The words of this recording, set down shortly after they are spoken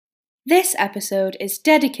This episode is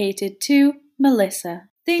dedicated to Melissa.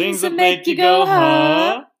 Things that make you go,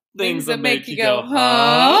 huh? Things that make you go,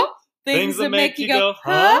 huh? Things that make you go,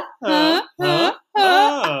 huh? Huh? Huh?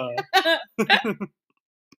 Huh?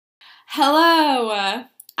 Hello,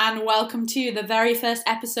 and welcome to the very first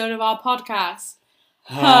episode of our podcast.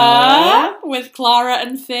 Huh? With Clara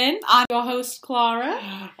and Finn. I'm your host, Clara.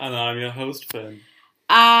 And I'm your host, Finn.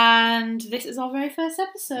 And this is our very first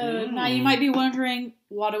episode. Now you might be wondering,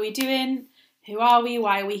 what are we doing? Who are we?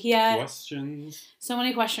 Why are we here? Questions. So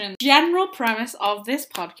many questions. General premise of this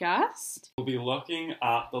podcast. We'll be looking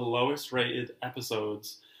at the lowest rated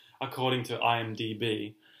episodes, according to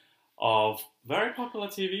IMDb, of very popular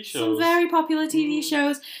TV shows. Some very popular TV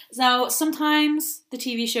shows. So sometimes the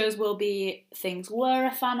TV shows will be things we're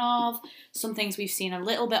a fan of, some things we've seen a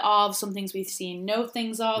little bit of, some things we've seen no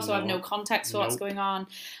things of, so I have no context for what's going on.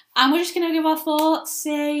 And we're just going to give our thoughts,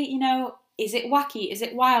 say, you know, is it wacky? Is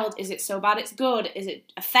it wild? Is it so bad it's good? Is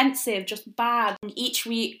it offensive? Just bad? And each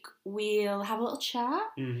week we'll have a little chat,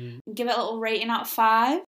 give it a little rating out of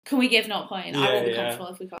 5. Can we give 0 point? I won't be comfortable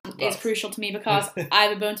if we can't. It's crucial to me because I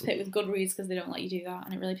have a bone to pick with Goodreads because they don't let you do that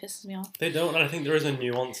and it really pisses me off. They don't, and I think there is a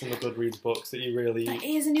nuance in the Goodreads books that you really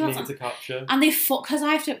need to capture. And they because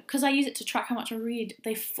I use it to track how much I read,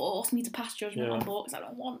 they force me to pass judgment on books I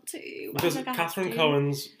don't want to. Because Catherine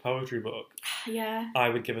Cohen's poetry book, I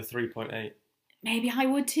would give a 3.8. Maybe I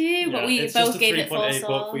would too, but we both gave it 4 stars.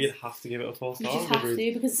 Book, but you'd have to give it a 4 star. You just have to,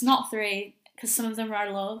 because it's not 3, because some of them I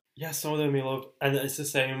love. Yeah, some of them we love. And it's the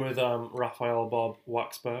same with Raphael Bob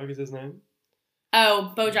Waksberg is his name.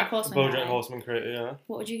 Oh, BoJack Horseman. BoJack Horseman creator, yeah.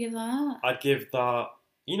 What would you give that? I'd give that,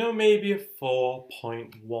 maybe a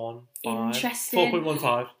 4.15. Interesting.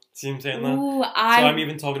 4.15. See what I'm saying there? Ooh, So I'm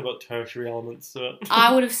even talking about tertiary elements to it.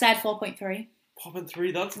 I would have said 4.3.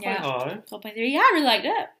 4.3, that's quite high. 4.3, yeah, I really liked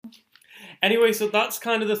it. Anyway, so that's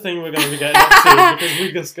kind of the thing we're going to be getting into, because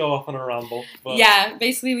we just go off on a ramble. But... Yeah,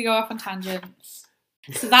 basically we go off on tangents.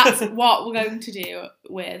 So that's what we're going to do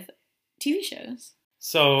with TV shows.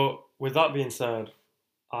 So, with that being said,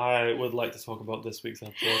 I would like to talk about this week's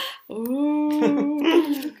episode.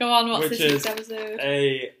 Ooh. Go on, what's this week's episode?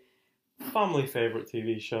 A family favourite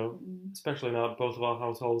TV show, especially now both of our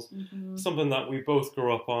households. Something that we both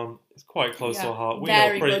grew up on. It's quite close to our heart. We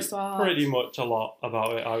know pretty much a lot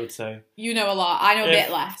about it, I would say. You know a lot. I know a bit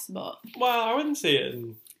less, but... Well, I wouldn't see it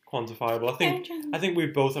in quantifiable. I think we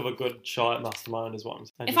both have a good shot at Mastermind is what I'm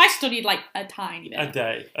saying. If I studied like a tiny bit. A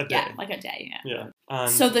day. Yeah, like a day, yeah.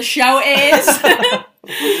 And so the show is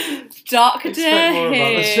Doctor Who.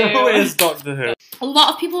 The show is Doctor Who. A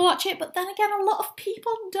lot of people watch it, but then again, a lot of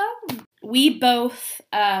people don't. We both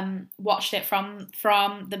watched it from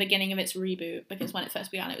the beginning of its reboot, because when it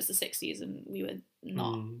first began, it was the 60s, and we were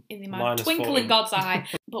not in the twinkle in God's eye.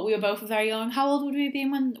 But we were both very young. How old would we have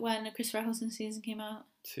been when Christopher Eccleston season came out?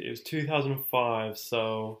 It was 2005,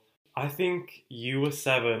 so I think you were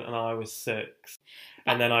 7 and I was 6.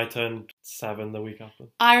 And then I turned 7 the week after.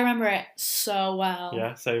 I remember it so well.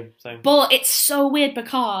 Yeah, same. But it's so weird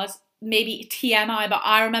because, maybe TMI, but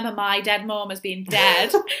I remember my dead mom as being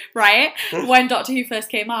dead, right? When Doctor Who first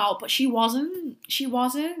came out, but she wasn't.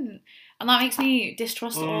 And that makes me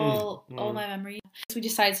distrust all my memories. So we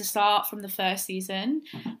decided to start from the first season,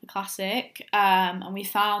 the classic, and we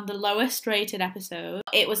found the lowest rated episode.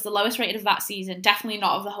 It was the lowest rated of that season, definitely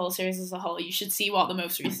not of the whole series as a whole. You should see what the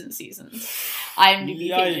most recent seasons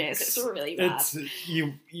IMDb page is. It's really bad.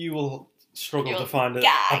 You will struggle to find it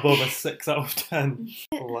above a 6 out of 10.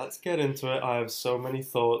 Let's get into it. I have so many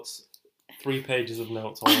thoughts. 3 pages of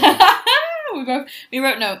notes already. we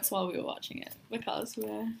wrote notes while we were watching it because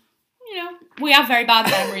we have very bad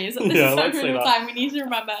memories at this point of time. We need to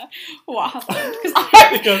remember what happened.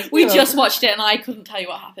 Because we just watched it and I couldn't tell you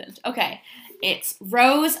what happened. Okay, it's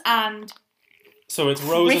Rose and... So it's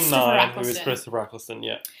Rose and Nine, who is Christopher Eccleston,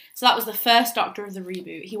 yeah. So that was the first Doctor of the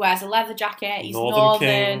reboot. He wears a leather jacket, he's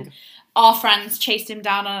Northern. Our friends chased him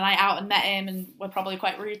down on a night out and met him and were probably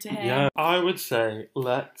quite rude to him. Yeah, I would say,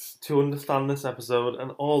 to understand this episode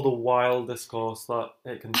and all the wild discourse that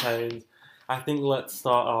it contains, I think let's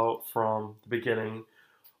start out from the beginning,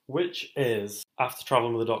 which is, after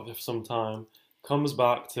travelling with the Doctor for some time, comes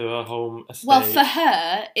back to her home estate. Well, for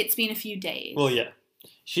her, it's been a few days. Well, yeah.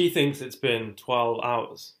 She thinks it's been 12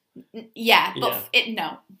 hours. Yeah, but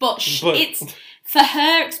it's for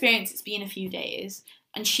her experience, it's been a few days,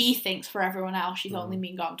 and she thinks for everyone else, she's only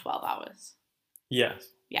been gone 12 hours. Yes.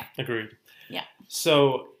 Yeah. Agreed. Yeah.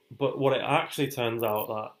 So, but what it actually turns out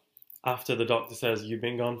that after the Doctor says you've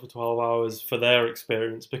been gone for 12 hours for their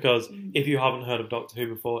experience, because if you haven't heard of Doctor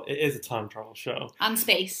Who before, it is a time travel show. And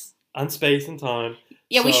space. and space and time.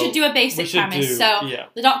 Yeah, so we should do a basic premise.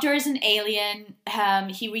 The Doctor is an alien.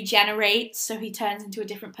 He regenerates, so he turns into a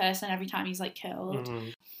different person every time he's like killed. Mm-hmm.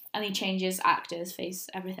 And he changes actors, face,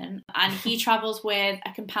 everything. And he travels with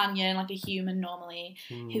a companion, like a human normally,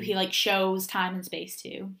 who he like shows time and space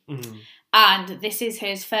to. Mm. And this is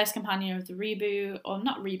his first companion of the reboot, or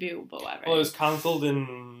not reboot, but whatever. Well, it was cancelled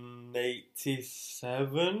in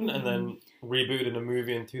 1987 and then rebooted in a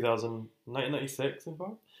movie in 1996, in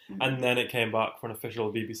fact. Mm-hmm. And then it came back for an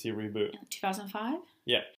official BBC reboot. 2005?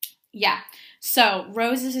 Yeah. Yeah. So,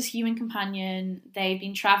 Rose is his human companion. They've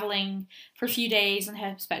been travelling for a few days, in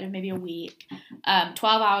her perspective, maybe a week. 12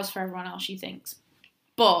 hours for everyone else, she thinks.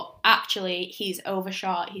 But, actually, he's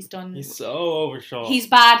overshot. He's so overshot. He's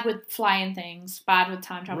bad with flying things. Bad with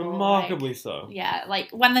time travel. Remarkably so. Yeah, like,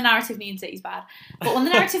 when the narrative needs it, he's bad. But when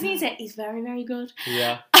the narrative needs it, he's very, very good.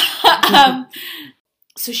 Yeah.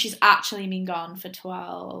 So, she's actually been gone for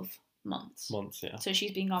 12 months. Yeah. So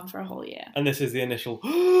she's been gone for a whole year. And this is the initial,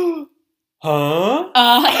 huh?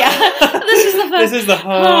 Yeah. This is the first. This is the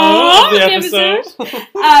of the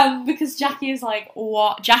episode. Because Jackie is like,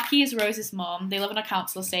 what? Jackie is Rose's mum. They live in a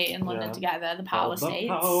council estate in London together, the Powell Estate.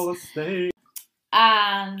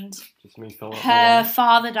 And her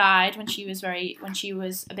father died when she was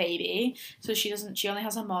a baby. So she only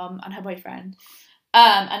has her mum and her boyfriend.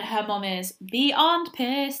 And her mum is beyond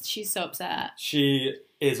pissed. She's so upset. She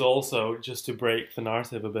is also, just to break the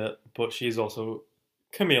narrative a bit, but she's also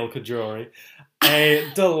Camille Coduri, a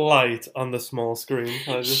delight on the small screen.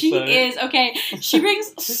 She is, okay. She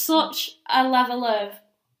brings such a level of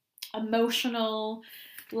emotional,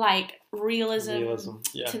 like, realism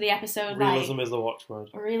to the episode. Realism is the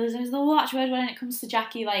watchword. Realism is the watchword when it comes to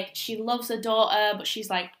Jackie. Like, she loves her daughter, but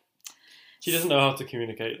she's like, she doesn't know how to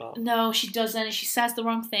communicate that. No, she doesn't. She says the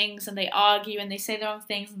wrong things, and they argue, and they say the wrong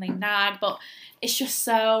things, and they nag. But it's just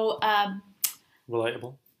so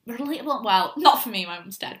relatable. Relatable. Well, not for me. My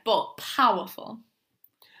mum's dead, but powerful.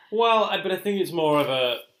 Well, but I think it's more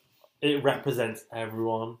of it represents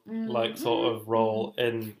everyone, like sort of role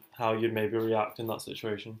in how you'd maybe react in that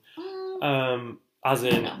situation. As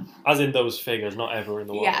in those figures, not ever in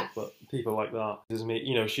the world, but people like that.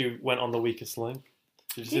 She went on The Weakest Link.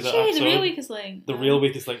 Did you see that episode? The Real Weakest Link. The Real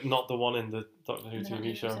Weakest Link, not the one in the Doctor Who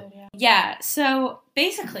TV show. Episode, yeah, so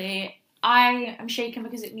basically, I am shaken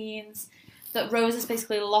because it means that Rose has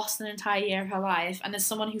basically lost an entire year of her life, and as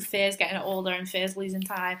someone who fears getting older and fears losing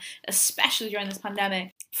time, especially during this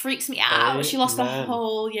pandemic, freaks me out. She lost a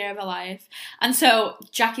whole year of her life. And so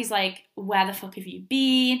Jackie's like, where the fuck have you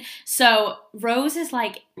been? So Rose is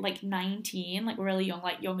like 19, like really young,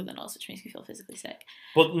 like younger than us, which makes me feel physically sick.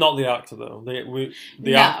 But not the actor though.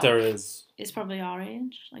 The actor is probably our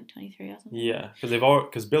age, like 23 or something. Yeah,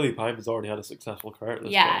 because Billie Piper's already had a successful career at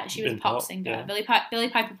this point. She was a pop singer. Yeah. Billie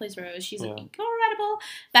Piper plays Rose. She's incredible.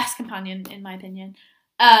 Best companion, in my opinion.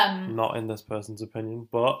 Not in this person's opinion,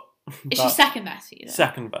 but it's your second best for you, though.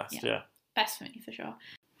 Second best, yeah. Best for me, for sure.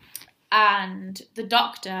 And the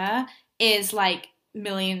Doctor is like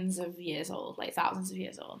millions of years old, like thousands of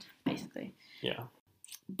years old, basically. Yeah.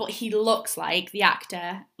 But the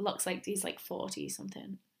actor looks like he's like 40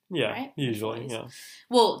 something. Yeah, right? usually, yeah.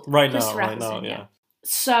 Well, right now, yeah.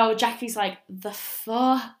 So Jackie's like, the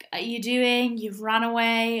fuck are you doing? You've ran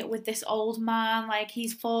away with this old man, like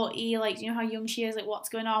he's 40, like do you know how young she is? Like what's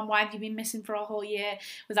going on? Why have you been missing for a whole year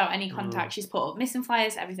without any contact? She's put up missing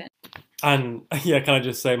flyers, everything. And can I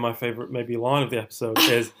just say my favourite maybe line of the episode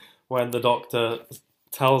is when the Doctor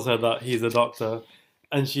tells her that he's a doctor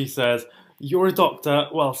and she says, "You're a doctor,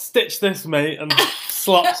 well stitch this mate," and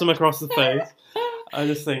slaps him across the face. I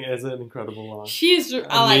just think it's an incredible line. She's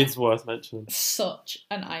needs worth mentioning. Such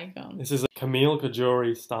an icon. This is a Camille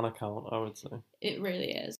Coduri stan account, I would say. It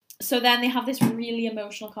really is. So then they have this really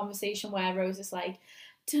emotional conversation where Rose is like,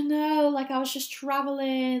 dunno, like I was just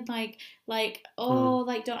travelling, like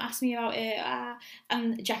don't ask me about it.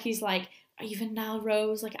 And Jackie's like, even now,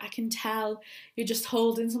 Rose, like I can tell you're just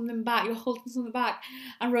holding something back. You're holding something back.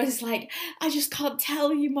 And Rose is like, I just can't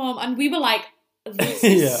tell you, Mom. And we were like, this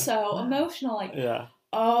is so emotional, like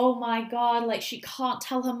oh my god, like she can't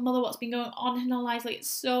tell her mother what's been going on in her life, like it's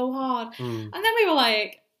so hard. And then we were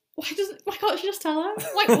like, why can't she just tell her?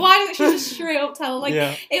 Like why doesn't she just straight up tell her? Like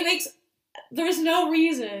there is no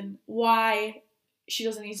reason why she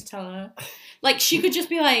doesn't need to tell her. Like she could just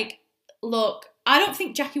be like, look, I don't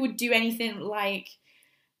think Jackie would do anything like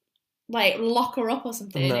lock her up or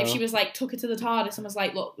something. If she was like took her to the TARDIS and was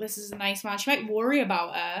like, look, this is a nice man, she might worry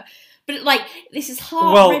about her. But, like, this is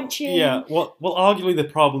heart-wrenching. Well, arguably the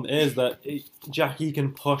problem is that Jackie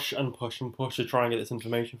can push and push and push to try and get this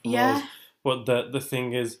information from Rose. But the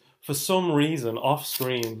thing is, for some reason,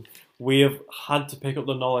 off-screen, we have had to pick up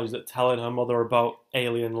the knowledge that telling her mother about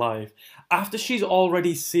alien life, after she's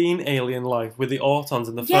already seen alien life with the Autons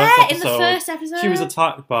in the first episode, she was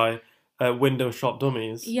attacked by window shop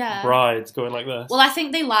dummies, brides going like this. Well, I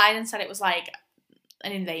think they lied and said it was like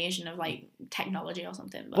an invasion of like technology or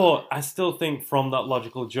something. But I still think from that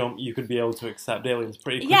logical jump, you could be able to accept aliens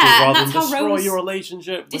pretty quickly rather than destroy your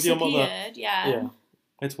relationship with your mother. Yeah,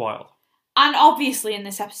 it's wild. And obviously in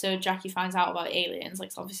this episode, Jackie finds out about aliens.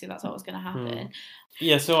 Like, so obviously that's what was going to happen.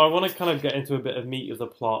 Yeah, so I want to kind of get into a bit of meat of the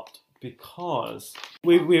plot because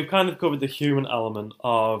we've kind of covered the human element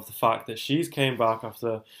of the fact that she's came back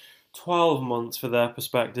after 12 months for their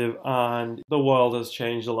perspective, and the world has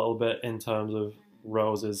changed a little bit in terms of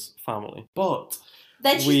Rose's family. But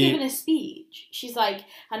then she's given a speech. She's like,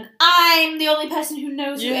 and I'm the only person who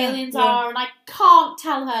knows who aliens are, and I can't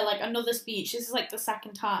tell her, like, another speech. This is, like, the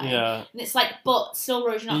second time. Yeah. And it's like, but still,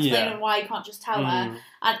 Rose, you're not explaining why you can't just tell her.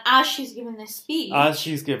 And as she's given this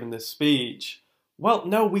speech... Well,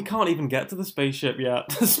 no, we can't even get to the spaceship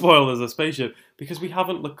yet. Spoilers, a spaceship. Because we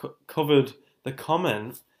haven't covered the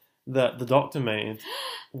comment that the Doctor made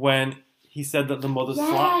when... He said that the mother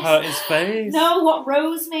slapped her in his face. No, what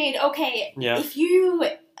Rose made. Okay, if you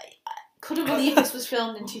couldn't believe this was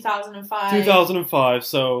filmed in 2005. 2005,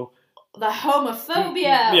 so... The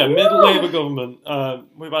homophobia. Yeah, mid-Labour government.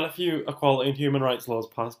 We've had a few equality and human rights laws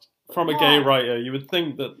passed from a gay writer. You would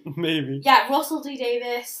think that maybe... Yeah, Russell D.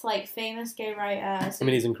 Davies, like, famous gay writer. So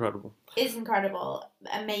he's incredible. Is incredible.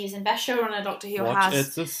 Amazing. Best showrunner Doctor Who has.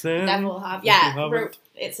 It's a Sin. Never will have. Yeah, wrote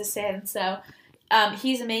It's a Sin, so...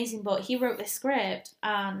 he's amazing, but he wrote this script,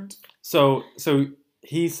 and... So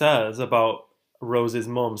he says about Rose's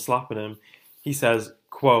mum slapping him, he says,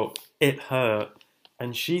 quote, "It hurt,"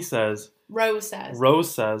 and she says... Rose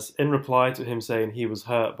says, in reply to him saying he was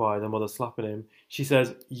hurt by the mother slapping him, she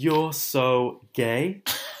says, "You're so gay."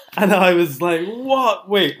 And I was like, what?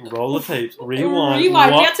 Wait, roll the tapes, rewind. You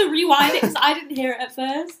had to rewind it, because I didn't hear it at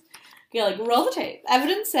first. You're like, roll the tape.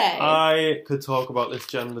 Evidence say. I could talk about this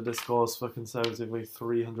gender discourse for conservatively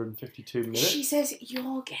 352 minutes. She says,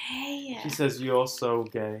 "You're gay." She says, "You're so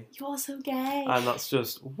gay." You're so gay. And that's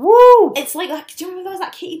just, woo! It's like, do you remember there was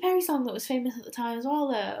that Katy Perry song that was famous at the time as well,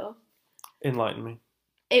 though? Enlighten me.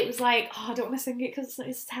 It was like, I don't want to sing it because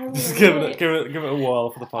it's terrible. Just give it a whirl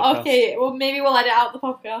for the podcast. Okay, well, maybe we'll edit out the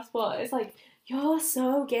podcast, but it's like, "You're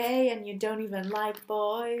so gay and you don't even like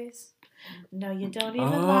boys. No, you don't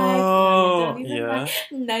even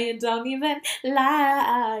No, you don't even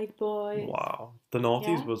like boys." Wow. The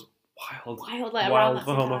noughties was wild. Wild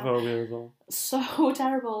for homophobia as well. So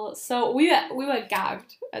terrible. So we were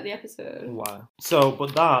gagged at the episode. Wow. So,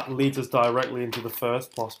 but that leads us directly into the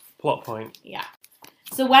first plot point. Yeah.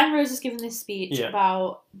 So when Rose is given this speech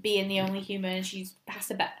about being the only human, she has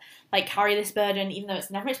to carry this burden, even though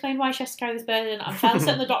it's never explained why she has to carry this burden. I'm fairly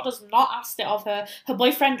certain the Doctor's not asked it of her. Her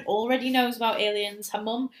boyfriend already knows about aliens. Her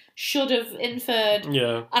mum should have inferred.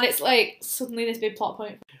 Yeah. And it's like, suddenly this big plot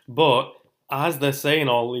point. But, as they're saying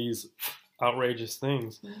all these outrageous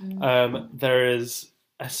things, there is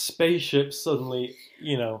a spaceship suddenly,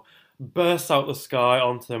 bursts out the sky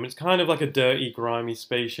onto them. It's kind of like a dirty, grimy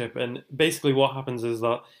spaceship, and basically what happens is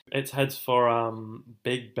that it heads for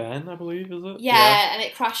Big Ben, I believe, is it? Yeah, and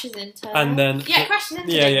it crashes into... And then... Yeah, it crashes into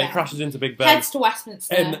Big Ben. Yeah, it crashes into Big Ben. Heads to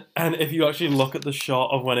Westminster. And if you actually look at the shot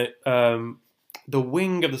of when it... the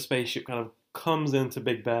wing of the spaceship kind of comes into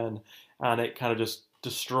Big Ben, and it kind of just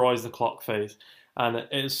destroys the clock face. And it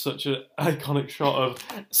is such an iconic shot of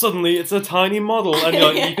suddenly it's a tiny model, and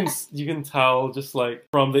you can tell just like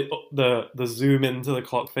from the zoom into the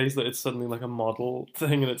clock face that it's suddenly like a model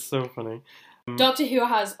thing, and it's so funny. Doctor Who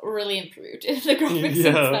has really improved in the graphics since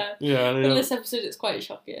then. Yeah. In this episode, it's quite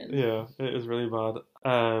shocking. Yeah, it is really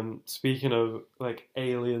bad. Speaking of like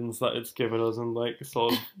aliens that it's given us and like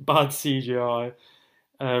sort of bad CGI.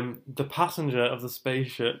 The passenger of the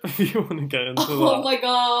spaceship, if you want to get into that. Oh my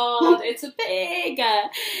god, it's a pig!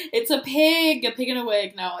 It's a pig! A pig in a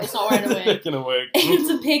wig. No, it's not wearing a wig. Pig in a wig.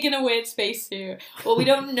 It's a pig in a weird spacesuit. Well, we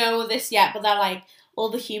don't know this yet, but they're like, all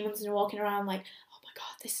the humans are walking around like, oh my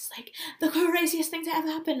god, this is like the craziest thing to ever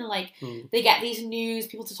happen. And like, they get these news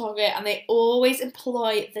people to talk about, and they always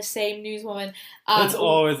employ the same newswoman. It's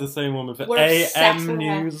always the same woman for AM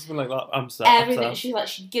news or something like that. I'm sad. Everything.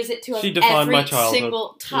 She gives it to us every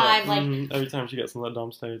single time. Yeah. Every time she gets on that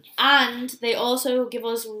damn stage. And they also give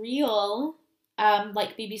us real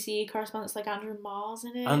BBC correspondents like Andrew Marr's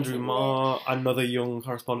in it. Andrew Marr, another young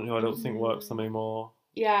correspondent who I don't think works for them anymore.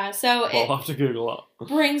 Yeah, so I'll have to Google that.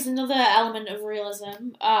 Brings another element of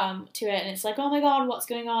realism to it, and it's like, oh my god, what's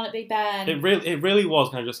going on at Big Ben? It really was.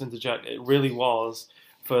 Can I just interject? It really was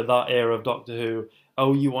for that era of Doctor Who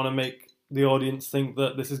oh, you want to make the audience think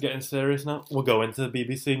that this is getting serious now? We'll go into the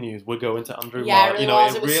BBC News. We'll go into Andrew Marr.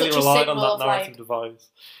 It really relied on that narrative device.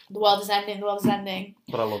 The world is ending. The world is ending.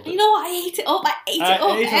 But I loved it. You know what? I ate it up. I ate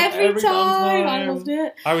it up every time. I loved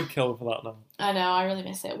it. I would kill for that now. I know. I really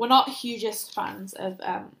miss it. We're not hugest fans of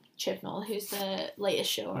Chibnall, who's the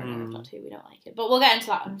latest showrunner of Doctor Who. We don't like it, but we'll get into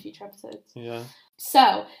that in future episodes. Yeah.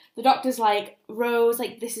 So the Doctor's like, Rose,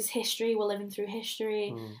 like, this is history. We're living through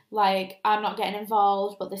history. Like, I'm not getting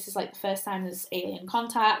involved, but this is like the first time there's alien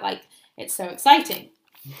contact. Like, it's so exciting.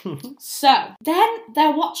 So then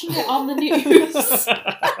they're watching it on the news. They're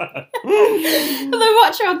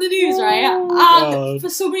watching it on the news, right? And for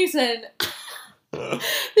some reason, the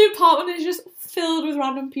apartment is just filled with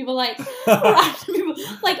random people, like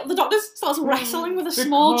the Doctor starts wrestling with a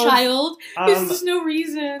small child. There's just no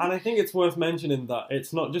reason. And I think it's worth mentioning that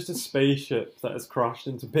it's not just a spaceship that has crashed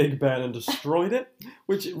into Big Ben and destroyed it,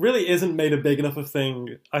 which really isn't made a big enough a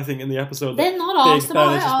thing, I think, in the episode. They're not Big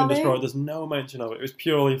Ben has just been destroyed. There's no mention of it. It was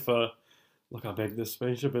purely for, look how big this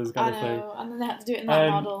spaceship is, kind of thing. And then they had to do it in that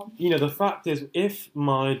model. You know, the fact is, if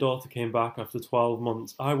my daughter came back after 12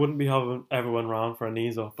 months, I wouldn't be having everyone round for her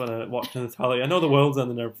knees up and watching the telly. I know the world's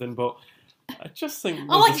ending and everything, but I just think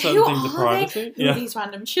there's certain things of privacy. Who are these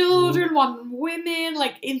random children, one women,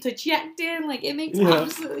 like, interjecting? Like, it makes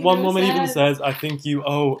absolutely One woman even says, I think you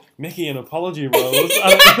owe Mickey an apology, Rose.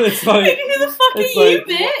 It's like, who the fuck are you,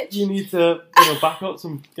 bitch? You need to, back up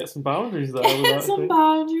get some boundaries there. Get some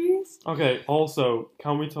boundaries. Okay, also,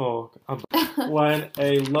 can we talk about when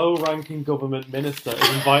a low-ranking government minister is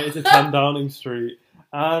invited to 10 Downing Street,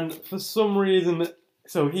 and for some reason,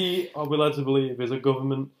 so he, we're led to believe, is a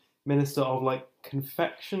government minister of, like,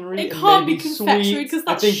 confectionery. It can't be confectionery because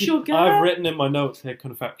that's sugar. I've written in my notes here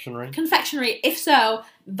confectionery. Confectionery. If so,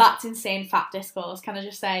 that's insane fat discourse. Can I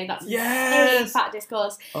just say that's insane fat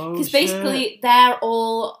discourse? Because basically, they're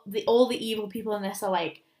all the evil people in this are,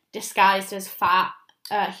 like, disguised as fat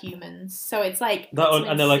humans. So it's like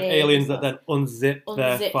and they're like aliens that then unzip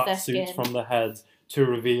their fat suits from their heads to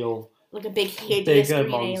reveal like a big hideous green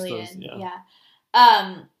monsters, alien.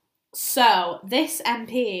 Yeah. So this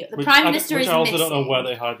MP, the Prime Minister is missing. I also don't know where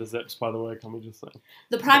they hide the zips, by the way. Can we just say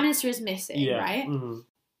the Prime Minister is missing, right? Mm-hmm.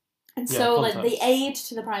 And so, like, the aid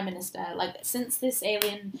to the Prime Minister, like, since this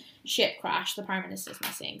alien ship crash, the Prime Minister's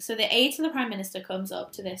missing. So the aid to the Prime Minister comes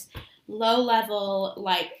up to this low-level,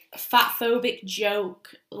 like, fat-phobic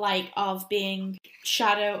joke, like, of being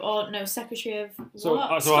Secretary of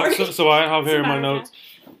what? So I have here in my notes,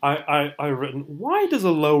 I've written, why does a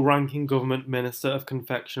low-ranking government minister of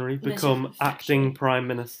confectionery become acting Prime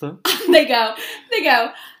Minister? They go,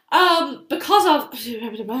 because of you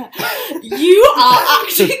are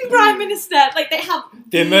acting Prime Minister. Like, they have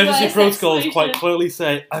the emergency protocols quite clearly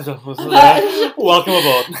say, welcome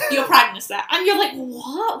aboard. You're Prime Minister, and you're like,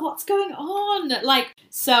 what? What's going on? Like,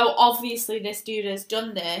 so obviously this dude has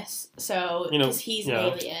done this, so because he's an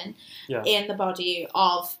alien in the body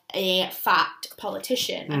of a fat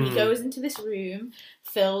politician, and he goes into this room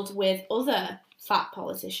filled with other fat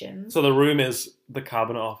politicians. So the room is the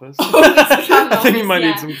Cabinet Office. I think you might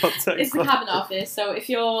need some context. It's the Cabinet Office. So if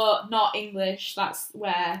you're not English, that's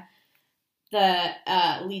where the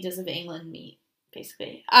leaders of England meet,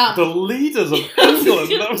 basically. The leaders of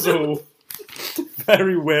England? That was a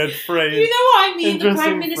very weird phrase. You know what I mean? The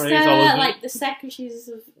Prime Minister, like the secretaries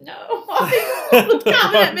of... No. The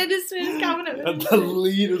Cabinet Ministers, The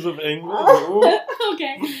leaders of England.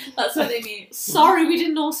 Okay, that's what they mean. Sorry, we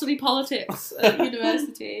didn't all study politics at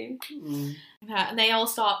university. And they all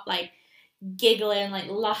start, like, giggling, like,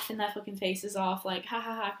 laughing their fucking faces off, like, ha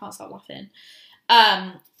ha ha, I can't stop laughing.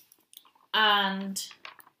 And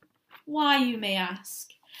why, you may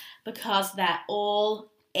ask? Because they're all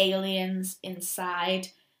aliens inside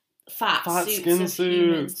fat suits of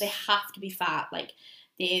humans. They have to be fat. Like,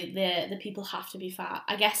 the people have to be fat.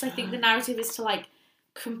 I guess I think the narrative is to, like,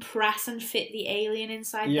 compress and fit the alien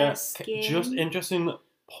inside their skin. Just interesting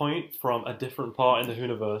point from a different part in the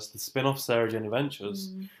Whoniverse, the spin-off Sarah Jane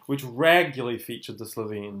Adventures, which regularly featured the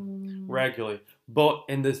Slitheen. Regularly. But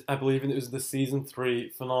in this, I believe it was the season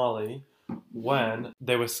 3 finale, when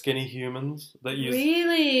they were skinny humans that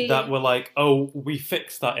that were like, oh, we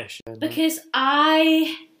fixed that issue. Because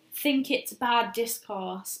I think it's bad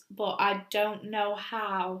discourse, but I don't know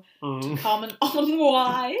how to comment on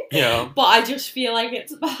why. Yeah. But I just feel like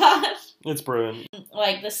it's bad. It's brilliant.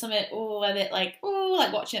 Like, there's something, a bit like,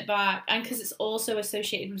 like watching it back. And because it's also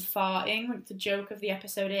associated with farting, like, the joke of the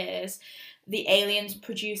episode is the aliens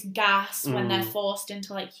produce gas when they're forced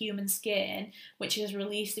into, like, human skin, which is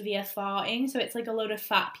released via farting. So it's, like, a load of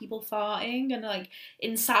fat people farting, and, like,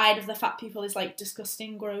 inside of the fat people is, like,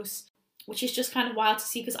 disgusting, gross which is just kind of wild to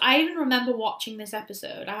see, because I even remember watching this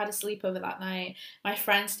episode. I had a sleepover that night. My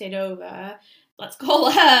friend stayed over. Let's call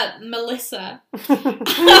her Melissa.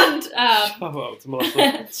 And shout out to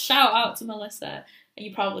Melissa. Shout out to Melissa.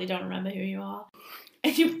 You probably don't remember who you are.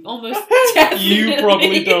 And you almost You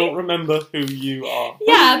probably don't remember who you are.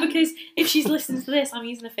 Yeah, because if she's listening to this, I'm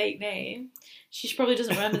using a fake name. She probably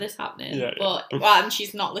doesn't remember this happening. But well, and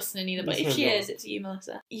she's not listening either. But if she is, it's you,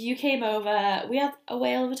 Melissa. You came over. We had a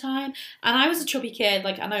whale of a time, and I was a chubby kid.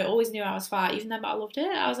 Like, and I always knew I was fat, even then. But I loved it.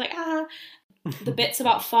 I was like, the bits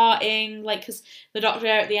about farting, like, because the doctor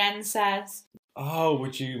at the end says, "Oh,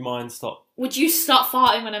 would you mind stop? Would you stop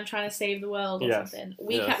farting when I'm trying to save the world or something?"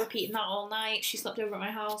 We kept repeating that all night. She slept over at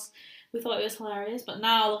my house. We thought it was hilarious, but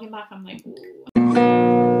now looking back, I'm like,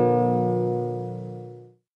 ooh.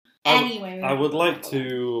 Anyway, I would like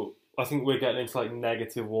to. I think we're getting into like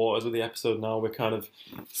negative waters with the episode now. We're kind of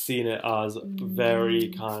seeing it as very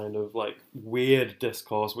kind of like weird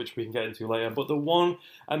discourse, which we can get into later. But the one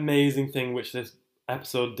amazing thing which this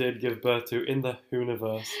episode did give birth to in the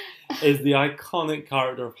Whoniverse is the iconic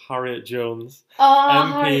character of Harriet Jones,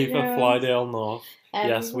 MP for Flydale North.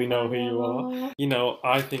 Yes, we know who you are. You know,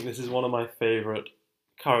 I think this is one of my favourite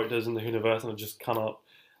characters in the Whoniverse, and I just cannot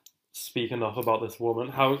speak enough about this woman.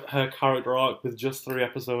 How her character arc with just 3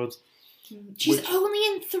 episodes. She's only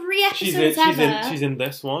in 3 episodes she's in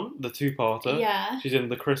this one, the 2-parter. Yeah. She's in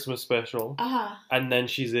the Christmas special. And then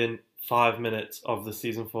she's in 5 minutes of the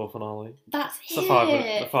season 4 finale. That's it.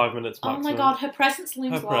 The 5 minutes maximum. Oh my god, her presence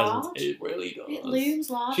looms large. It really does. It looms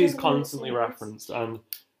large. She's constantly referenced, and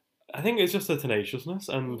I think it's just the tenaciousness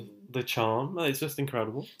and the charm. It's just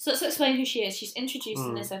incredible. So let's explain who she is. She's introduced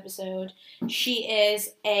in this episode. She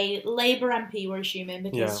is a Labour MP, we're assuming,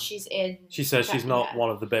 because she's in... She says she's not one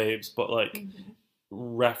of the babes, but like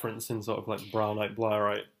referencing sort of like Brownite,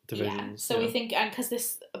 Blairite divisions. Yeah, so we think, and because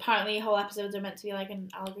this, apparently whole episodes are meant to be like an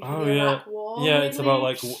allegory for the Iraq War. Yeah, it's about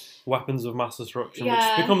like weapons of mass destruction,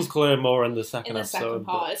 which becomes clear more in the second episode. In the second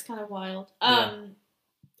part, it's kind of wild.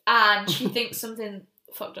 And she thinks something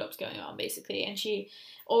fucked up's going on, basically, and she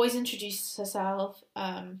always introduces herself,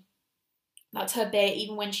 that's her bit,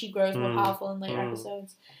 even when she grows more powerful in later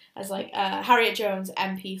episodes, as like Harriet Jones,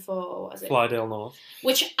 MP for, what is it? Flydale North.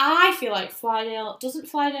 Which I feel like doesn't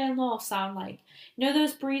Flydale North sound like, you know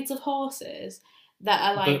those breeds of horses that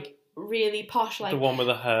are like really posh, like the one with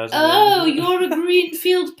the hairs. Oh, you're a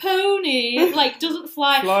Greenfield pony. Like, doesn't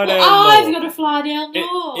I've got a Flydale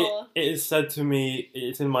North. It is said to me.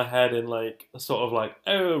 It's in my head in like a sort of like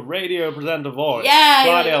radio presenter voice. Yeah,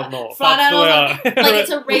 Flydale North. Flydale North. Like it's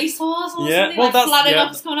a racehorse or something. Well, like Flydale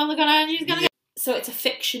North's coming on the gun and she's gonna. So it's a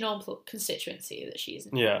fictional constituency that she's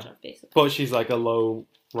in charge of, basically. But she's like a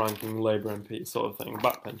low-ranking Labour MP sort of thing,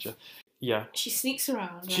 backbencher. Yeah. She sneaks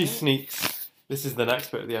around. Right? She sneaks. This is the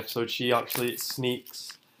next bit of the episode. She actually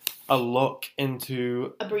sneaks a look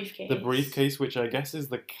into a briefcase. The briefcase, which I guess is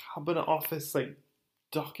the Cabinet Office like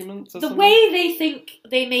documents. Or the something. way they think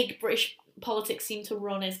they make British politics seem to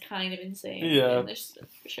run is kind of insane. In this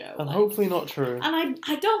show, and hopefully not true. And I'm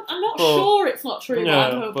not sure it's not true,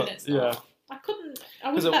 but I'm hoping it's not. Yeah.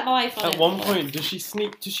 I wouldn't bet my life on it. At one point, does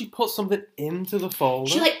she put something into the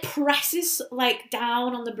folder? She like presses like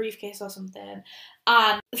down on the briefcase or something,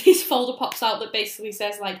 and this folder pops out that basically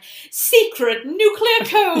says like secret nuclear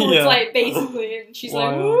codes, like basically, and she's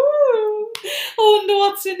like, "Ooh, I wonder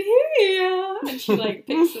what's in here," and she like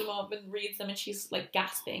picks them up and reads them, and she's like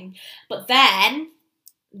gasping. But then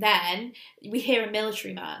we hear a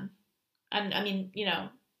military man, and I mean, you know.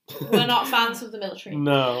 We're not fans of the military.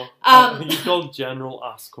 No. I think he's called General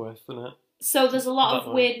Asquith, isn't it? So there's a lot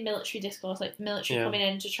of weird military discourse, like the military coming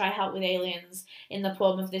in to try help with aliens in the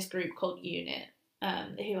form of this group called UNIT,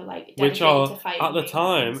 who are like dedicated to fighting at the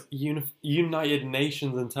aliens. time United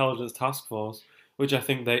Nations Intelligence Task Force, which I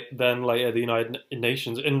think they then later the United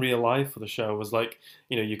Nations in real life for the show was like,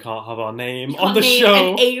 you know, you can't have our name on the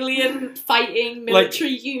show. An alien fighting military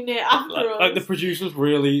unit after us. Like the producers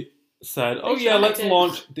really said, let's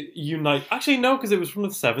launch the Unite. Actually, no, because it was from the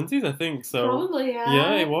 70s, I think. So probably, yeah.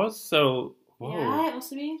 Yeah, it was. So, whoa. Yeah, it must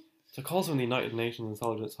have been. So it calls them the United Nations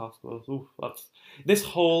Intelligence Task Force. Ooh, that's this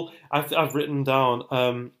whole. I've written down.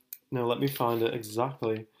 No, let me find it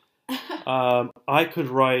exactly. I could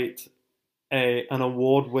write an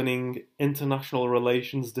award-winning international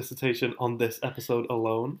relations dissertation on this episode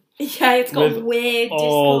alone. Yeah, it's got weird discourse.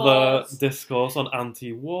 All the discourse on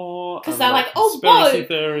anti-war. Because they're like, oh boy,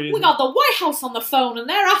 we got the White House on the phone and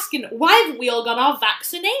they're asking, why haven't we all got our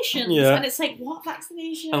vaccinations? Yeah. And it's like, what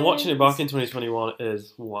vaccinations? And watching it back in 2021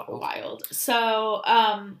 is wild. So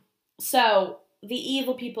the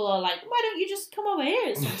evil people are like, why don't you just come over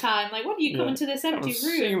here sometime? Like, what are you coming to this empty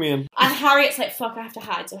room? And Harriet's like, fuck, I have to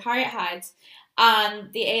hide. So Harriet hides.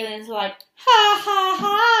 And the aliens are like, ha ha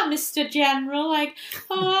ha, Mr. General, like,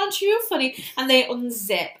 oh, aren't you funny? And they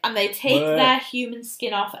unzip and they take their human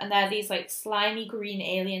skin off, and they're these like slimy green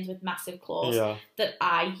aliens with massive claws that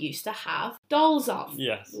I used to have dolls of.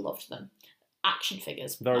 Yes. Loved them. Action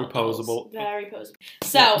figures. Very poseable. Very poseable.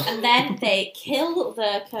 So, and then they kill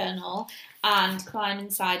the Colonel and climb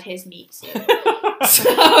inside his meat suit.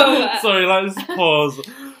 Sorry, let's pause.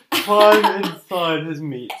 Climb inside his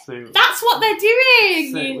meat suit. That's what they're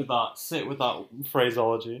doing. Sit with that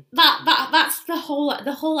phraseology. That's the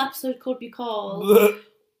whole episode could be called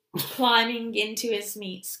climbing into his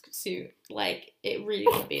meat suit. Like, it really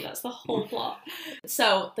could be. That's the whole plot.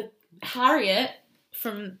 So the Harriet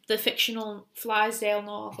from the fictional Flysdale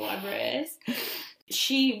North, whatever it is,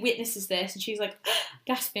 she witnesses this and she's like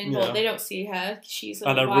gasping, but they don't see her. She's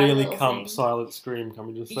and a really camp silent scream, can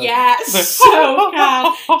we just say? Yeah, so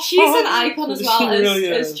camp. She's an icon as well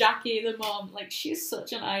as Jackie, the mom. Like, she's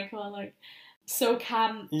such an icon. Like, so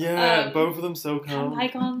camp. Yeah, both of them so camp.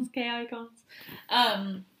 Icons, gay icons.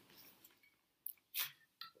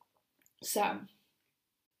 So.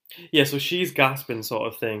 Yeah, so she's gasping sort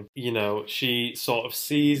of thing. You know, she sort of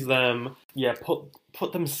sees them,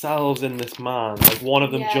 put themselves in this man. Like, one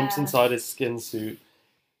of them jumps inside his skin suit.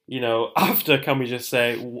 You know, after, can we just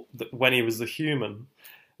say, when he was the human,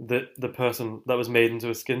 the person that was made into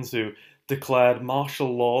a skin suit declared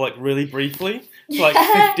martial law, like, really briefly. For like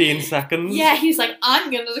 15 seconds. Yeah, he was like, I'm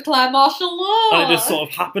going to declare martial law. And it just sort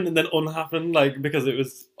of happened and then unhappened, like, because it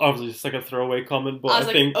was obviously just like a throwaway comment. But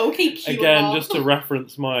I think, okay, again, just to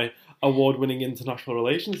reference my award-winning international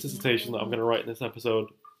relations dissertation that I'm going to write in this episode,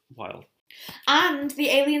 wild. And the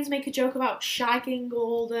aliens make a joke about shagging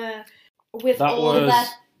all the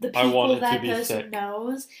people their person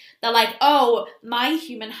knows. They're like, oh, my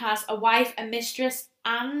human has a wife, a mistress,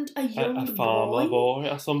 and a young a farmer boy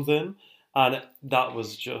or something. And that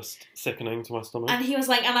was just sickening to my stomach. And he was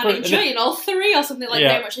like, and I'm enjoying all three or something, like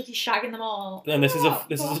very much like he's shagging them all. And this is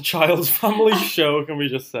a child's family show, can we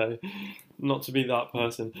just say? Not to be that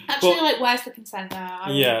person. Actually, like, where's the consent there?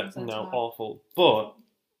 Awful. But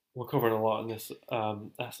we're covering a lot in this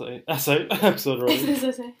essay episode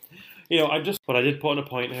already. You know, I did put in a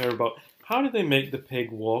point here about how did they make the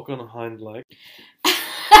pig walk on a hind leg?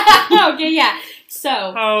 Okay, yeah. So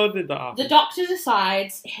how did that happen? The doctor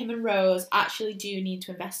decides him and Rose actually do need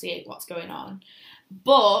to investigate what's going on,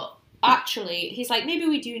 but actually he's like, maybe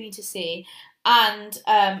we do need to see. And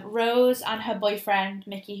Rose and her boyfriend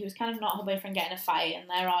Mickey, who's kind of not her boyfriend, get in a fight and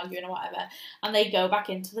they're arguing or whatever, and they go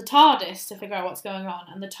back into the TARDIS to figure out what's going on.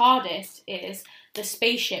 And the TARDIS is the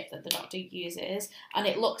spaceship that the Doctor uses, and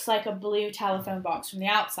it looks like a blue telephone box from the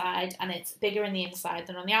outside, and it's bigger in the inside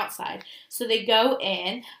than on the outside. So they go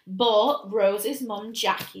in, but Rose's mum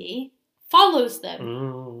Jackie follows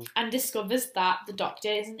them and discovers that the Doctor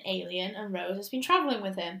is an alien and Rose has been travelling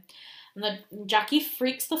with him. And Jackie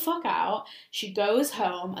freaks the fuck out. She goes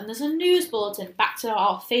home, and there's a news bulletin back to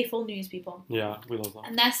our faithful news people. Yeah, we love that.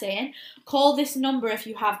 And they're saying, call this number if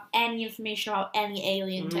you have any information about any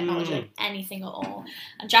alien technology, like anything at all.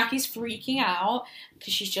 And Jackie's freaking out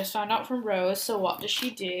because she's just found out from Rose. So what does she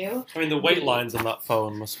do? I mean, the wait lines on that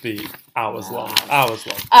phone must be hours long. Hours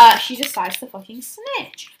long. She decides to fucking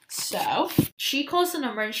snitch. So she calls the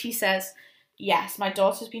number and she says, yes, my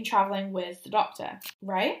daughter's been travelling with the Doctor,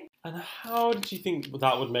 right? And how do you think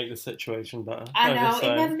that would make the situation better? I know,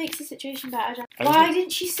 it never makes the situation better, Jack. Why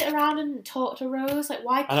didn't she sit around and talk to Rose? Like,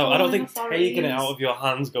 why call I don't think authorities? Taking it out of your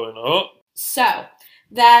hands going, oh. So,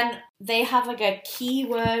 then they have like a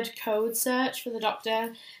keyword code search for the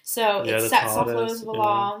Doctor. So it sets off loads of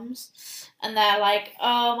alarms. And they're like,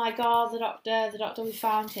 oh my god, the Doctor, we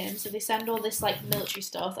found him. So they send all this like military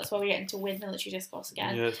stuff. That's why we get into weird military discourse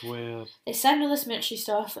again. Yeah, it's weird. They send all this military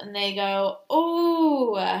stuff and they go,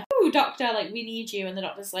 oh, Doctor, like, we need you. And the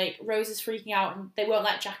Doctor's like, Rose is freaking out and they won't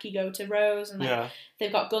let Jackie go to Rose. And like,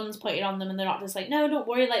 they've got guns pointed on them and the Doctor's like, no, don't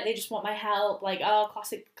worry, like, they just want my help. Like, oh,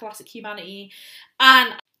 classic humanity.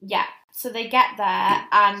 And yeah, so they get there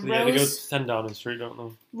and so Rose... they go to 10 Downing Street, don't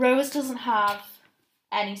they? Rose doesn't have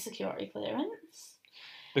any security clearance.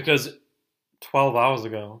 Because 12 hours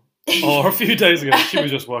ago, or a few days ago, she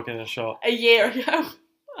was just working in a shop. A year ago.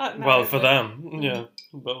 Well, for them, yeah.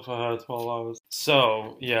 But for her, 12 hours.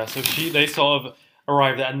 So, yeah, so they sort of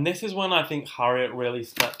arrive there. And this is when I think Harriet really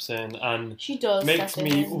steps in and she does makes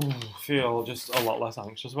me feel just a lot less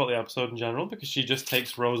anxious about the episode in general, because she just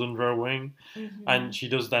takes Rose under her wing and she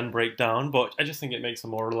does then break down. But I just think it makes her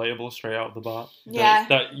more relatable straight out the bat. Yeah.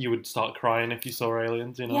 That you would start crying if you saw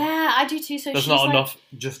aliens, you know? Yeah, I do too. So there's not enough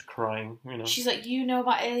just crying, you know? She's like, you know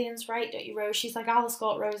about aliens, right? Don't you, Rose? She's like, I'll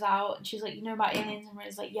escort Rose out. And she's like, you know about aliens? And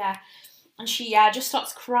Rose's like, yeah. And she, just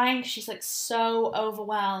starts crying. She's like so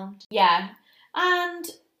overwhelmed. Yeah. And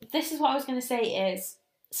this is what I was going to say is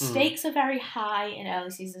stakes are very high in early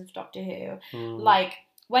seasons of Doctor Who. Like,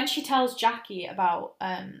 when she tells Jackie about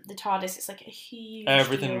the TARDIS, it's like a huge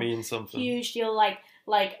Everything deal. Means something. Huge deal.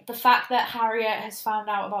 Like, the fact that Harriet has found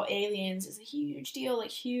out about aliens is a huge deal. Like,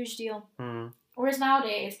 huge deal. Whereas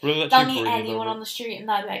nowadays, really they'll meet anyone on the street and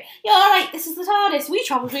they'll be like, "You're alright, this is the TARDIS. We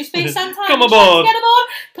travel through space and time. Come aboard. Get aboard.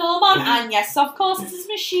 Come on." And yes, of course, this is a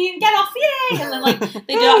machine. Get off, yay! And then, like,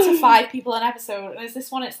 they do that to 5 people an episode. And this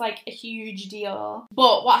one, it's like a huge deal.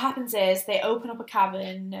 But what happens is they open up a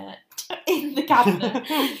cabin in the cabinet.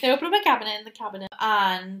 They open up a cabinet in the cabinet,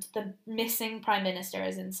 and the missing Prime Minister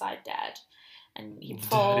is inside dead. And he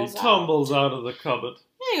falls He tumbles out of the cupboard.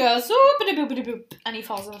 There he goes, boop, and he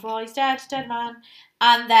falls on the floor. He's dead man.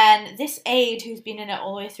 And then this aide who's been in it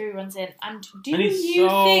all the way through runs in. And he's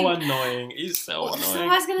so annoying. He's so annoying. So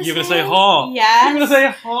I was You're gonna say hot. Yes. You're gonna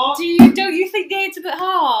say hot. Don't you think the aide's a bit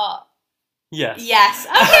hot? Yes. Yes.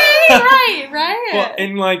 Okay, right. But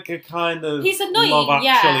in like a kind of he's annoying, Love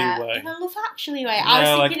Actually way. In a Love Actually way.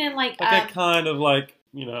 I was thinking in like a kind of like,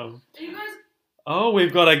 you know. Oh,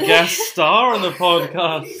 we've got a guest star on the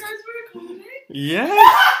podcast. You guys were recording? Yeah.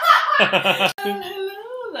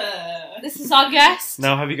 Hello there. This is our guest.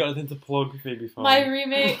 Now, have you got anything to plug, Phoebe Farley? My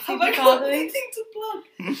roommate, Have Phoebe I got Farley. anything to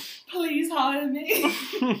plug? Please hire me.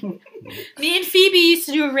 Me and Phoebe used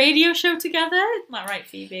to do a radio show together. Isn't that right,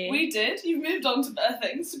 Phoebe? We did. You've moved on to better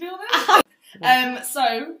things, to be honest.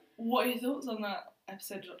 So, what are your thoughts on that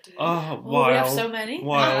episode of Doctor Who? Oh, well, we have so many.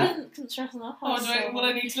 Wild. I couldn't stress enough. Will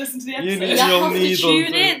I need to listen to the episode? You'll have need to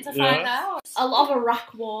tune in to find out. A lot of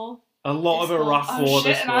Iraq war. A lot of Iraq Oh war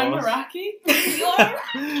shit, this and I'm was. Iraqi? You're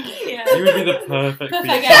Iraqi. Yeah. You would be the perfect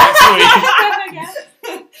Perfect feature guest. next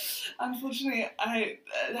week. Unfortunately, I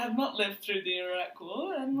have not lived through the Iraq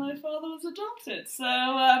War, and my father was adopted.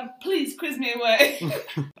 So, please quiz me away.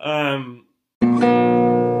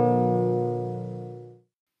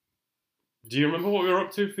 Do you remember what we were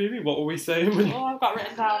up to, Phoebe? What were we saying? Oh, I've got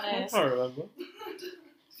written down I is can't remember.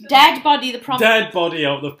 dead body. Dead body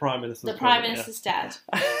out the Prime Minister. The Prime Minister's dead.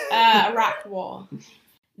 Iraq War.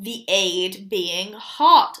 The aide being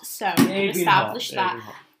hot. So we established that.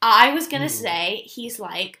 I was gonna say he's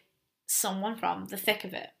like someone from the thick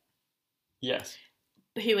of it. Yes.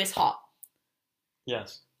 Who is hot.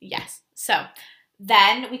 Yes. Yes. So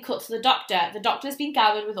then we cut to the Doctor. The Doctor's been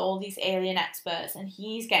gathered with all these alien experts, and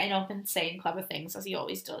he's getting up and saying clever things, as he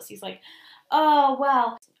always does. He's like, oh,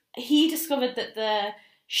 well, he discovered that the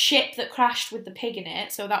ship that crashed with the pig in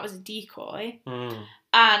it, so that was a decoy,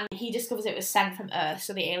 and he discovers it was sent from Earth,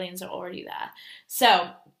 so the aliens are already there. So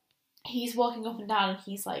he's walking up and down, and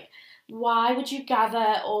he's like, why would you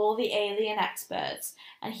gather all the alien experts?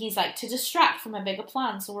 And he's like, to distract from a bigger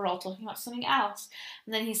plan, so we're all talking about something else.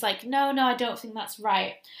 And then he's like, no, I don't think that's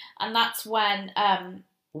right. And that's when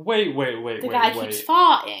Wait. the guy keeps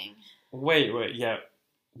farting. Wait, yeah.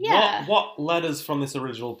 Yeah. What led us from this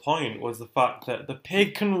original point was the fact that the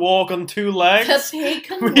pig can walk on 2 legs. The pig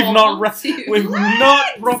can We've walk not on 2 We've legs.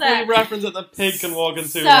 not properly referenced that the pig can walk on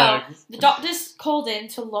 2 legs. So the Doctor's called in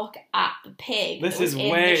to look at the pig. This that was is in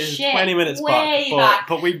way the ship. 20 minutes way back,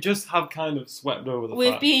 but we just have kind of swept over the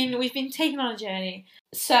We've fact. been taken on a journey.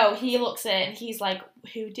 So he looks at it and he's like,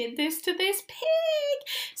 who did this to this pig?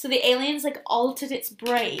 So the aliens like altered its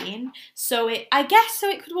brain so it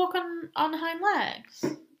could walk on hind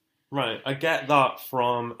legs. Right, I get that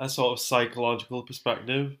from a sort of psychological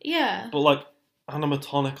perspective. Yeah. But like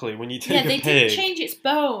anatomically, when you take a they pig, didn't change its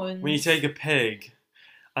bones. when you take a pig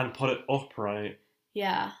and put it upright.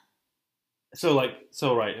 Yeah. So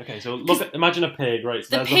imagine a pig, right? So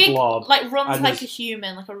the there's pig a blob. like runs and like a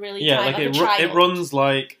human, like a really yeah, tiny, like a child. it runs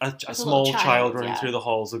like a a small little child child, running yeah. through the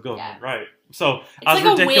halls of government, Yeah. right? So It's as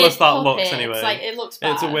like ridiculous that a weird looks, puppet. anyway, It's like it looks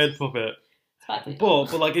bad. it's a weird puppet. It's badly But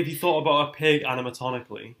done. like if you thought about a pig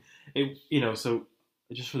animatronically, so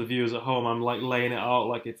just for the viewers at home, I'm like laying it out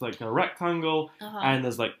like it's like a rectangle, and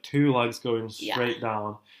there's like 2 legs going straight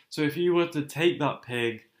down. So if you were to take that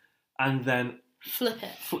pig and then flip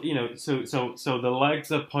it, so the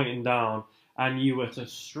legs are pointing down, and you were to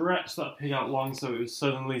stretch that pig out long so it was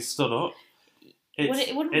suddenly stood up, it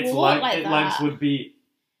wouldn't walk like its that. legs would be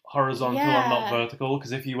horizontal and not Yeah. vertical,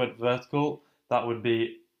 because if you went vertical, that would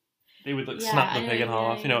be. They would snap the pig in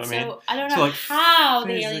half, you know what I mean? So I don't know how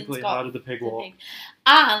the aliens got how did the pig walk?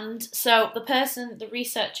 And so the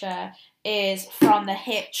researcher is from the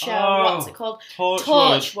hit show, what's it called?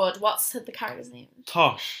 Torchwood. What's the character's name?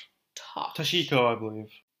 Tosh. Toshiko, I believe.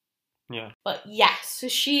 Yeah. But yes, so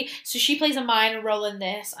she plays a minor role in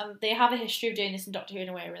this, and they have a history of doing this in Doctor Who in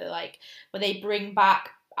a way where they bring back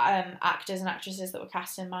actors and actresses that were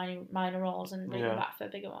cast in minor roles and bring them back for a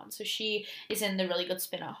bigger one. So she is in the really good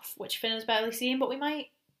spin-off, which Finn has barely seen, but we might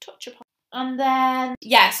touch upon. And then,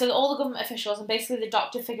 so all the government officials, and basically the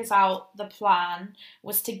Doctor figures out the plan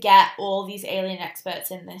was to get all these alien experts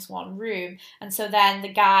in this one room. And so then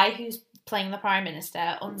the guy who's playing the Prime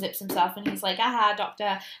Minister unzips himself and he's like, aha,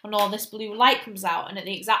 Doctor, and all this blue light comes out, and at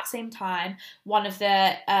the exact same time one of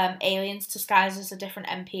the aliens disguised as a different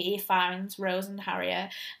MP finds Rose and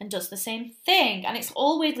Harriet and does the same thing, and it's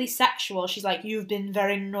all weirdly sexual. She's like, you've been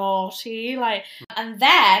very naughty, and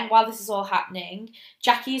then while this is all happening,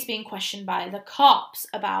 Jackie is being questioned by the cops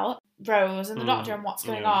about Rose and the Doctor and what's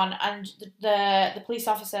going on, and the police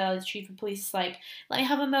officer, the chief of police, is like, let me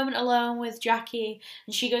have a moment alone with Jackie,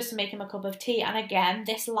 and she goes to make him a cup of tea, and again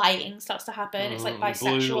this lighting starts to happen. It's like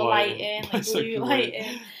bisexual lighting, like blue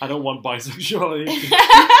lighting. I don't want bisexuality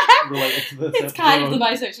related to this. It's kind of the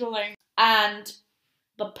bisexual lighting. And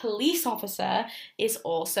the police officer is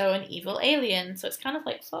also an evil alien, so it's kind of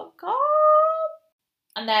like, fuck off.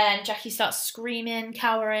 And then Jackie starts screaming,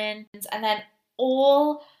 cowering, and then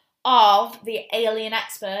all of the alien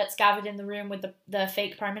experts gathered in the room with the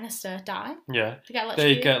fake Prime Minister die. Yeah.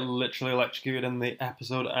 They get literally electrocuted, and the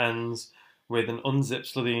episode ends with an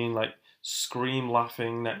unzipped Slitheen, scream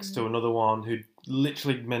laughing next to another one who'd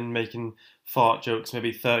literally been making fart jokes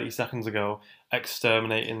maybe 30 seconds ago,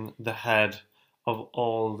 exterminating the head of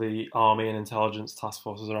all the army and intelligence task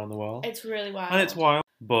forces around the world. It's really wild. And it's wild,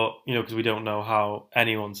 but, because we don't know how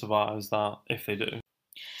anyone survives that, if they do.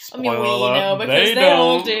 Spoiler we know because they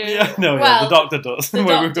all do. Yeah, the Doctor does. The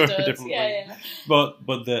Doctor does. Yeah. But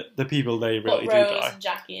the people, they really do Rose die. And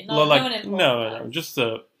Jackie, no one important. No, just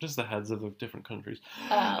the heads of the different countries.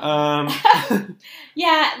 Yeah,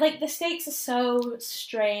 the stakes are so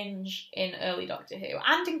strange in early Doctor Who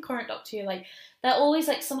and in current Doctor Who. They're always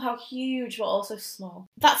somehow huge but also small.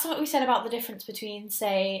 That's what we said about the difference between,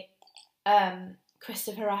 say,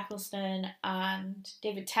 Christopher Eccleston and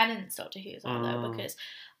David Tennant's Doctor Who as well, though, because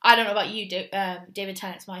I don't know about you, David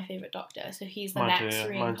Tennant's my favourite Doctor, so he's the next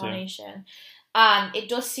reincarnation. And it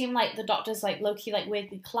does seem like the Doctor's low-key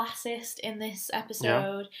weirdly classist in this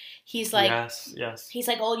episode. Yeah. He's yes. He's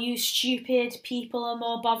all you stupid people are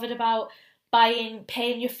more bothered about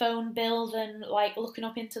paying your phone bill than looking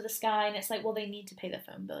up into the sky, and it's well, they need to pay their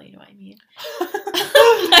phone bill, you know what I mean?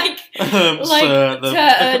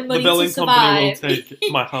 To earn money the billing to survive. Company will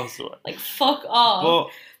take my house away. Fuck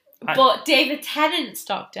off. But David Tennant's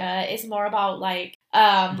Doctor is more about mad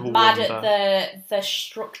at the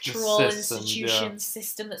structural institution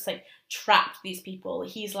system that's trapped these people.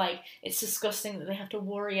 He's it's disgusting that they have to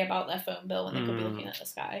worry about their phone bill when they could be looking at the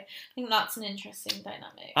sky. I think that's an interesting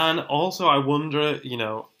dynamic. And also, I wonder,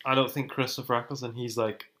 I don't think Christopher Eccleston, he's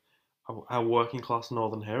a working class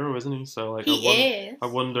northern hero, isn't he? So I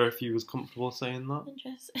wonder if he was comfortable saying that.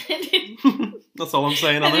 Interesting. That's all I'm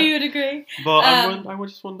saying on it. I think you would agree. But I would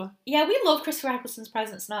just wonder. Yeah, we love Christopher Eccleston's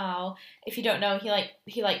presence now. If you don't know,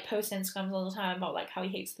 he posts Instagrams all the time about how he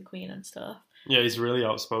hates the Queen and stuff. Yeah, he's really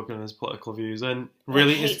outspoken in his political views, and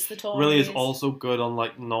really is also good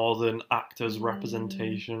on northern actors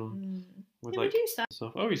representation with stuff.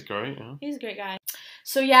 Oh, he's great. Yeah, he's a great guy.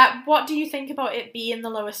 So yeah, what do you think about it being the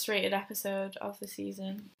lowest rated episode of the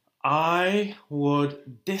season? I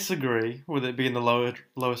would disagree with it being the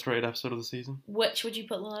lowest rated episode of the season. Which would you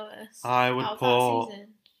put the lowest? I would put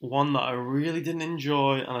one that I really didn't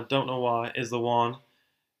enjoy, and I don't know why, is the one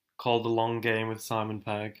called The Long Game with Simon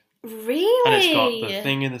Pegg. Really? And it's got the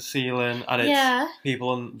thing in the ceiling, and it's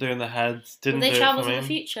people doing the heads. Didn't do it for me. They travel to the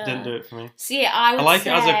future. Didn't do it for me. See, I like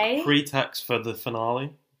it as a pretext for the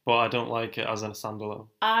finale, but I don't like it as a standalone.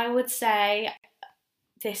 I would say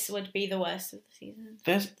this would be the worst of the season.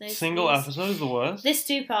 This single episode is the worst? This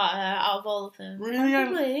two-parter out of all of them. Really?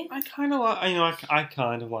 Probably. I kind of like... I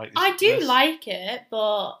kind of like this. I do like it,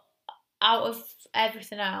 but out of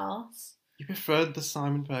everything else... You preferred the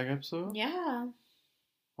Simon Pegg episode? Yeah.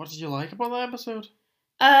 What did you like about that episode?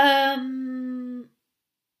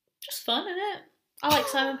 Just fun, innit? I like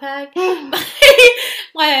Simon Pegg.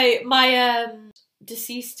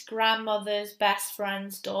 deceased grandmother's best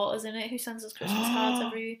friend's daughter's in it, who sends us Christmas cards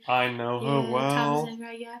every. I know her well. Tamsin,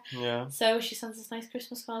 right? Yeah. Yeah. So she sends us nice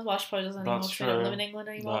Christmas cards. Well, she probably doesn't anymore because we don't live in England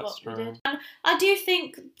anymore. That's but true. we did. And I do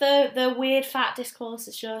think the weird fat discourse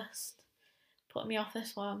is just putting me off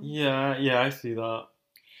this one. Yeah, I see that.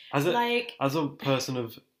 As a person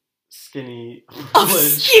of skinny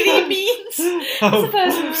skinny means. As a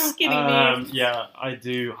person of skinny means. Yeah, I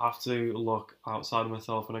do have to look outside of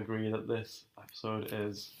myself and agree that this episode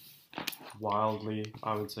is wildly,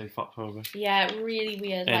 I would say, fatphobic. Yeah, really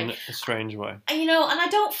weird. In a strange way. And I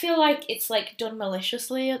don't feel like it's like done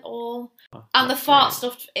maliciously at all. And the fart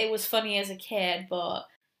stuff, it was funny as a kid, but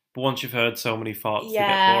once you've heard so many farts, they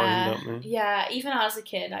get boring, don't they? Yeah, even as a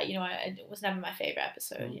kid, it was never my favourite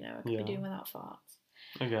episode. I could be doing without farts.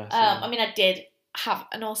 I guess. I mean, I did have,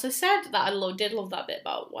 and also said that I did love that bit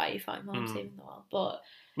about why you find mom saving the world, but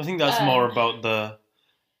I think that's more about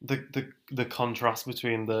the contrast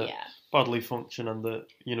between the bodily function and the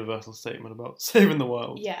universal statement about saving the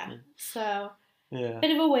world. Yeah. So. Yeah.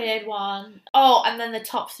 Bit of a weird one. Oh, and then the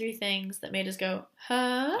top 3 things that made us go,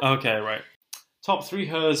 huh? Okay, right. Top 3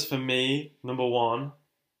 hers for me, number 1,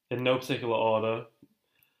 in no particular order,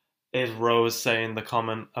 is Rose saying the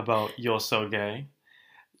comment about "you're so gay."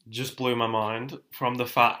 Just blew my mind from the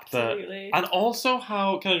fact that, and also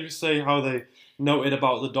how can I just say how they noted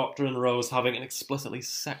about the Doctor and Rose having an explicitly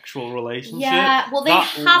sexual relationship. Yeah, well they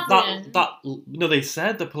haven't. No, they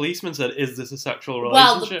said, the policeman said, "Is this a sexual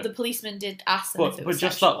relationship?" Well, the policeman did ask them if it was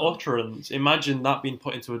just sexual. that utterance. Imagine that being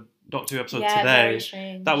put into a Doctor Who episode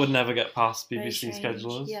today. That would never get past BBC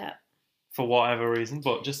schedulers. Yeah. For whatever reason,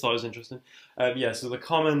 but just thought it was interesting. So the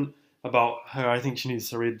comment about her, I think she needs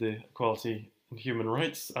to read the Equality and Human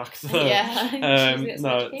Rights Act. Yeah.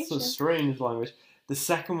 No, it's a strange language. The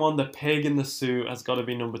second one, the pig in the suit, has got to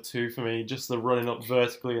be number 2 for me. Just the running up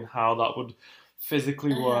vertically and how that would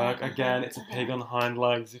physically work. Again, it's a pig on hind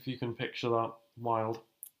legs, if you can picture that. Wild.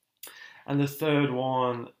 And the third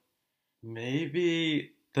one,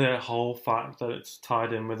 maybe the whole fact that it's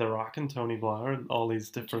tied in with Iraq and Tony Blair and all these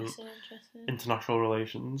different international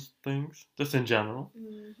relations things, just in general.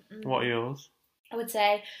 What are yours? I would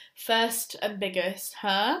say first and biggest,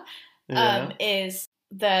 is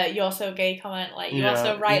the "you're so gay" comment. Like, you are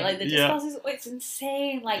so right. Like, the discourse is, it's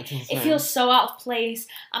insane. Like, it feels so out of place.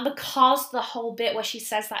 And because the whole bit where she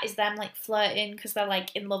says that is them like flirting because they're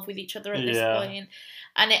like in love with each other at this point.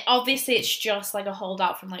 And obviously it's just like a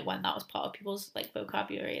holdout from like when that was part of people's like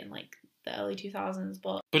vocabulary in like the early 2000s.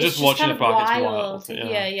 But just watching it back, it's wild.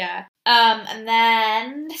 Yeah. And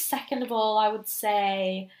then second of all, I would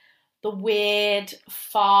say the weird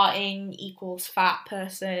farting equals fat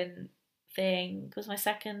person thing was my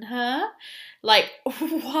second Like,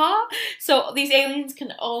 what? So these aliens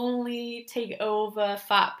can only take over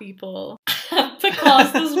fat people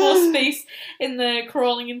because there's more space in the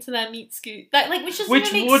crawling into their meat scoop. Which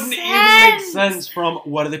wouldn't even make sense from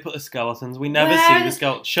where do they put the skeletons? We never see the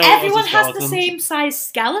skeleton. Everyone has the same size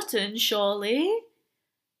skeleton, surely.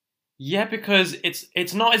 Yeah, because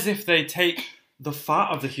it's not as if they take the fat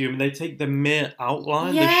of the human, they take the mere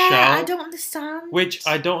outline, the shell. I don't understand. Which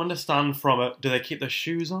I don't understand from it. Do they keep their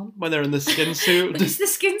shoes on when they're in the skin suit? Because the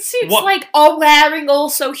skin suits are wearing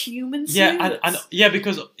also human suits.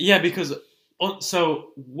 Because so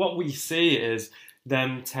what we see is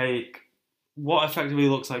them take what effectively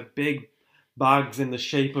looks like big bags in the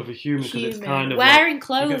shape of a human because it's kind of wearing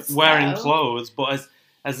clothes, but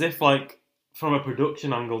as if like from a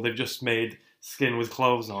production angle they've just made skin with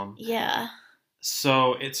clothes on. Yeah.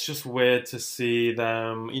 So it's just weird to see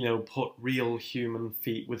them, put real human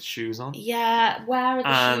feet with shoes on. Yeah, where are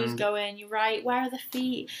the shoes going? You're right. Where are the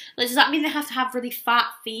feet? Like, does that mean they have to have really fat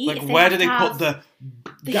feet? Like, where do they put the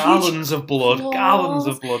gallons of blood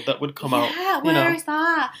that would come out? Yeah, where is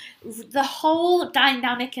that? The whole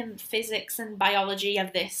dynamic and physics and biology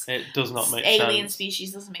of this it does not make alien sense.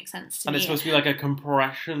 species doesn't make sense to me. And it's supposed to be like a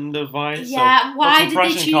compression device. Yeah, why did they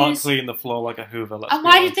choose... Compression can't clean the floor like a Hoover. And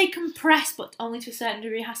why did they compress, but only to a certain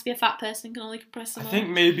degree? It has to be a fat person can only compress them. I think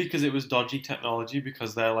maybe because it was dodgy technology,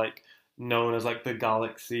 because they're like known as like the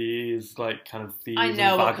galaxy's like kind of thieves and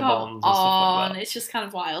vagabonds and stuff like that. It's just kind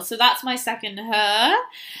of wild. So that's my second Yeah.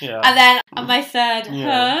 And then my third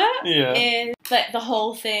is like the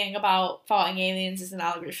whole thing about farting aliens is an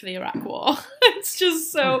allegory for the Iraq War. It's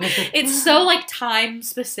just so it's so like time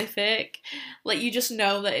specific. Like, you just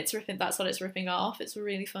know that that's what it's ripping off. It's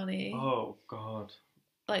really funny. Oh god.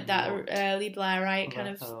 Like that early Blairite kind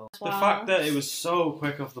of. The fact that it was so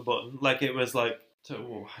quick off the button, like it was like, I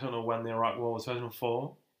don't know when the Iraq War was,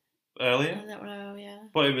 2004, earlier. I don't know, yeah.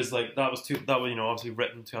 But it was like that was obviously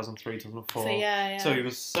written 2003, 2004. So yeah. So it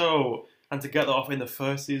was so, And to get that off in the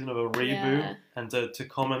first season of a reboot, and to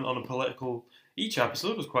comment on a political... Each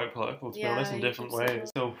episode was quite political, to be honest, in different ways.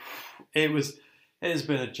 So it has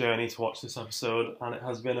been a journey to watch this episode, and it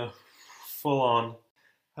has been a full-on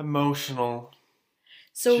emotional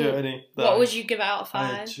journey. What would you give out of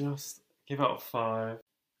 5? I just give out 5.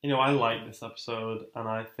 You know, I like this episode, and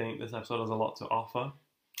I think this episode has a lot to offer.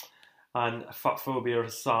 And fat phobia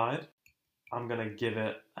aside, I'm going to give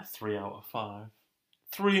it a 3 out of 5.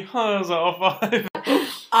 3 out of 5.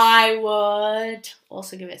 I would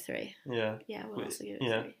also give it 3. Yeah. Yeah, I would also give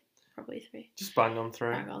it 3. Probably 3. Just bang on 3.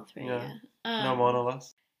 Bang on 3, yeah. No more, no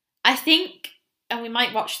less. I think, and we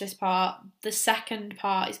might watch this part, the second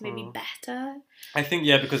part is maybe better. I think,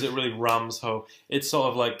 yeah, because it really rams home. It's sort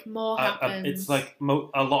of like... More happens. It's like,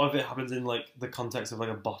 a lot of it happens in like the context of like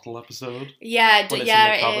a bottle episode. Yeah, it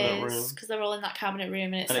is. Because they're all in that cabinet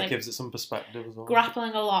room, and it's like... it gives it some perspective as well.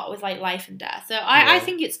 Grappling a lot with like life and death. So I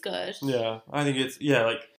think it's good. Yeah, I think it's... Yeah,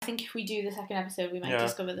 like... I think if we do the second episode, we might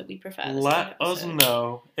discover that we prefer the Let us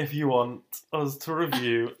know if you want us to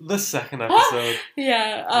review the second episode.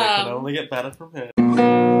 Yeah. It can only get better from here.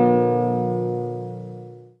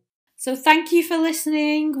 So thank you for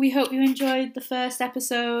listening. We hope you enjoyed the first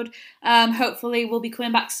episode. Hopefully we'll be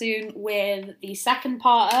coming back soon with the second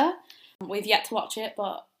parter. We've yet to watch it,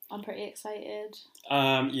 but I'm pretty excited.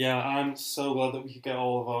 Yeah, I'm so glad that we could get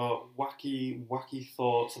all of our wacky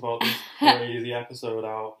thoughts about this crazy episode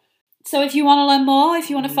out. So if you want to learn more, if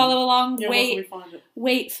you want to follow along, wait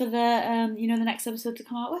for the the next episode to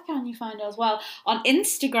come out. Where can you find us? Well, on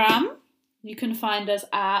Instagram, you can find us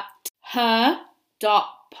at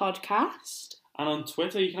her.podcast. And on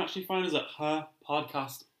Twitter, you can actually find us at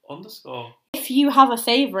herpodcast_. If you have a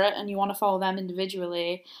favourite and you want to follow them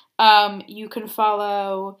individually, you can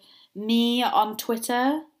follow me on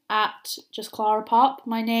Twitter at just Clara Pop,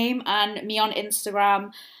 my name, and me on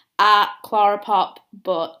Instagram at Clara Pop,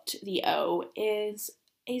 but the O is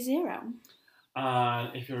a 0.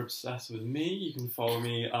 And if you're obsessed with me, you can follow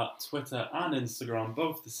me at Twitter and Instagram,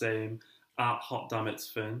 both the same, at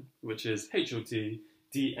HotDamnIt'sFinn, which is HOTDAMN,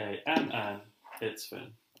 it's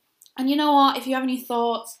Finn. And you know what? If you have any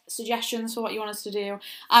thoughts, suggestions for what you want us to do,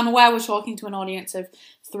 I'm aware we're talking to an audience of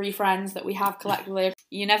 3 friends that we have collectively.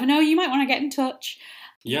 You never know, you might want to get in touch.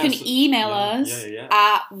 You can email us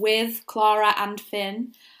at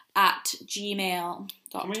withclaraandfinn@gmail.com.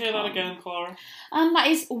 Can we hear that again, Clara? And that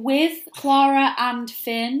is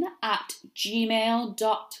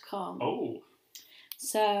withclaraandfinn@gmail.com. Oh.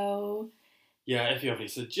 So... yeah, if you have any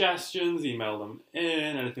suggestions, email them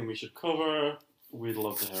in. Anything we should cover, we'd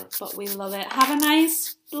love to hear it. But we love it. Have a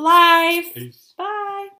nice life. Peace.